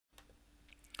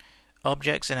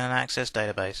Objects in an Access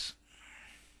database.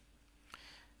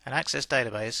 An Access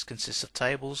database consists of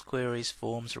tables, queries,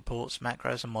 forms, reports,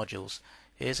 macros, and modules.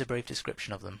 Here's a brief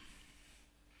description of them.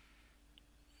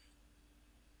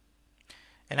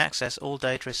 In Access, all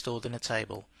data is stored in a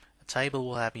table. A table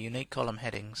will have unique column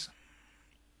headings.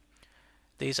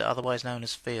 These are otherwise known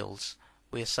as fields.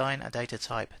 We assign a data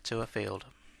type to a field.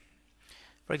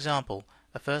 For example,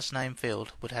 a first name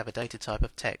field would have a data type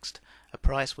of text. A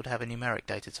price would have a numeric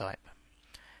data type.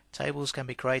 Tables can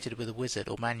be created with a wizard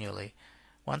or manually.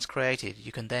 Once created,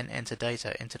 you can then enter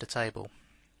data into the table.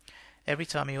 Every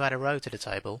time you add a row to the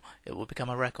table, it will become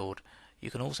a record. You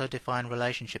can also define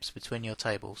relationships between your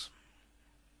tables.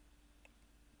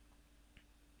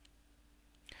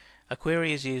 A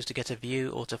query is used to get a view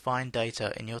or to find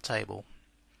data in your table.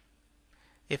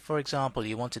 If, for example,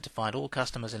 you wanted to find all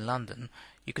customers in London,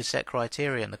 you could set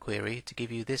criteria in the query to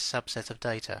give you this subset of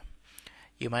data.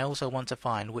 You may also want to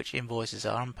find which invoices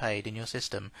are unpaid in your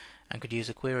system and could use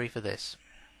a query for this.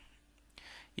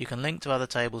 You can link to other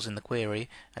tables in the query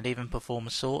and even perform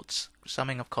sorts,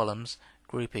 summing of columns,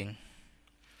 grouping.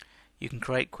 You can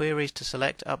create queries to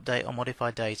select, update, or modify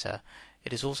data.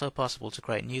 It is also possible to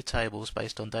create new tables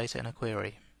based on data in a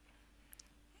query.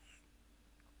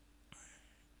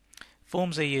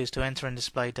 Forms are used to enter and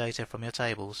display data from your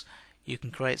tables. You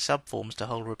can create subforms to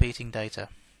hold repeating data.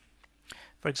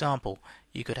 For example,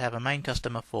 you could have a main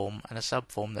customer form and a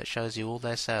subform that shows you all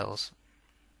their sales.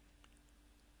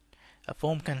 A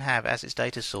form can have as its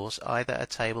data source either a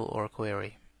table or a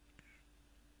query.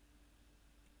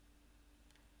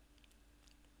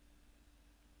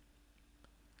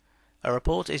 A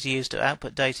report is used to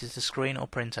output data to the screen or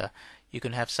printer. You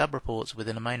can have sub-reports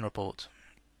within a main report.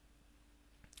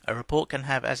 A report can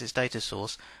have as its data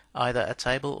source either a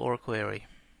table or a query.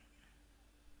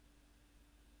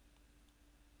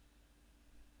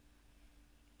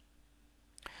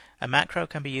 A macro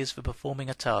can be used for performing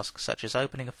a task such as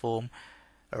opening a form,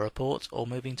 a report, or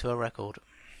moving to a record.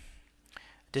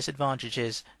 Disadvantage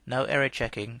is no error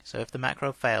checking, so if the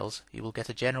macro fails, you will get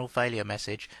a general failure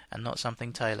message and not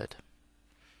something tailored.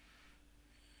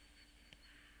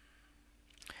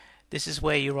 This is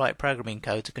where you write programming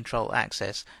code to control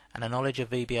access, and a knowledge of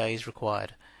VBA is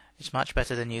required. It's much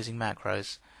better than using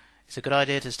macros. It's a good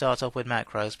idea to start off with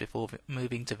macros before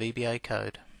moving to VBA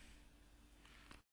code.